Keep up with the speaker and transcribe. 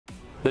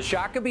The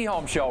Shakopee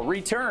Home Show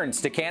returns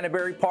to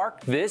Canterbury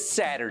Park this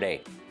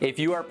Saturday. If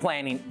you are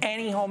planning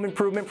any home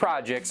improvement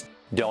projects,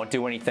 don't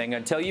do anything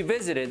until you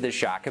visited the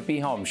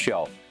Shakopee Home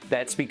Show.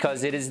 That's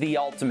because it is the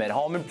ultimate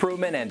home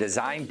improvement and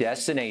design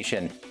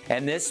destination.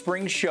 And this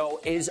spring's show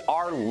is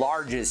our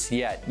largest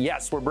yet.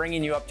 Yes, we're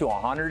bringing you up to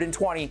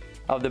 120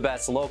 of the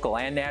best local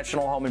and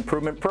national home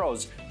improvement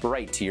pros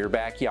right to your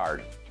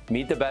backyard.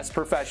 Meet the best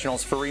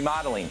professionals for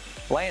remodeling,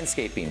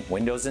 landscaping,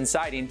 windows and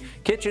siding,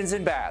 kitchens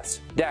and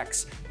baths,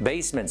 decks,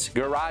 basements,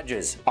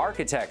 garages,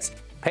 architects,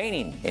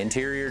 painting,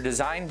 interior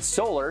design,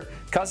 solar,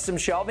 custom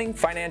shelving,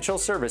 financial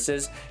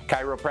services,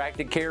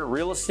 chiropractic care,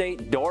 real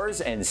estate,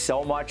 doors, and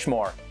so much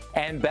more.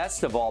 And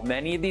best of all,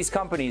 many of these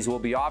companies will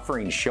be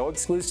offering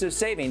show-exclusive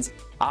savings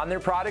on their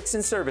products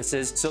and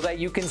services so that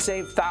you can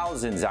save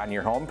thousands on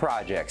your home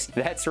projects.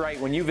 That's right,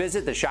 when you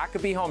visit the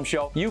Shakopee Home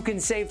Show, you can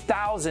save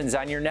thousands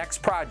on your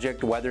next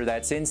project, whether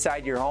that's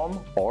inside your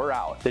home or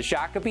out. The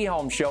Shakopee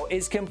Home Show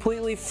is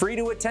completely free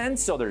to attend,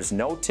 so there's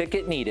no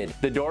ticket needed.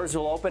 The doors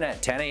will open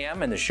at 10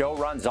 a.m. and the show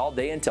runs all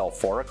day until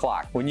 4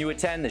 o'clock. When you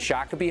attend the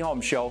Shakopee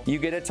Home Show, you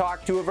get to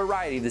talk to a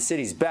variety of the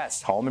city's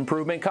best home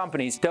improvement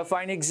companies to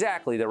find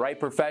exactly the right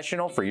professional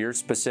for your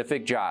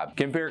specific job.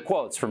 Compare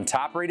quotes from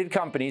top-rated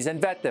companies and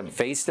vet them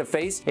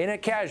face-to-face in a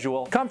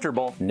casual,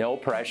 comfortable,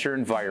 no-pressure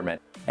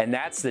environment. And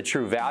that's the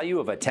true value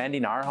of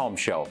attending our home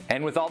show.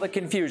 And with all the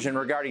confusion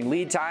regarding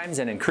lead times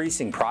and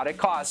increasing product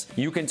costs,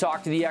 you can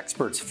talk to the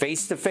experts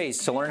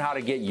face-to-face to learn how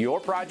to get your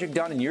project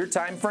done in your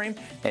time frame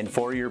and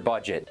for your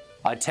budget.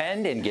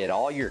 Attend and get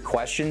all your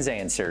questions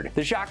answered.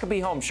 The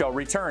Shakopee Home Show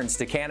returns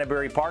to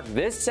Canterbury Park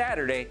this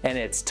Saturday, and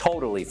it's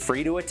totally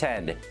free to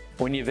attend.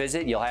 When you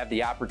visit, you'll have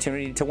the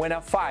opportunity to win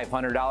a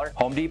 $500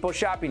 Home Depot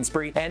shopping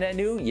spree and a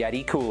new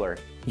Yeti cooler.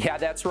 Yeah,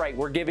 that's right,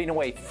 we're giving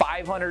away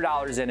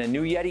 $500 and a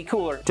new Yeti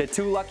cooler to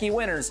 2 lucky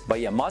winners, but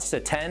you must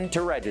attend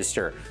to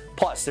register.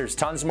 Plus, there's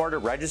tons more to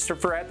register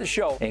for at the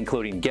show,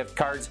 including gift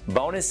cards,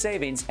 bonus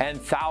savings, and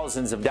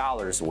thousands of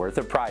dollars worth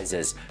of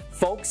prizes.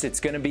 Folks, it's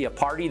going to be a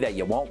party that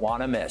you won't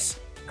want to miss.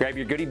 Grab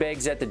your goodie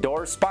bags at the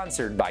door,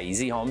 sponsored by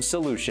Easy Home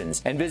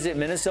Solutions, and visit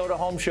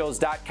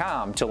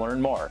MinnesotaHomeshows.com to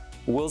learn more.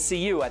 We'll see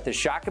you at the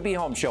Shakopee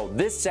Home Show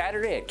this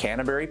Saturday at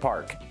Canterbury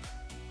Park.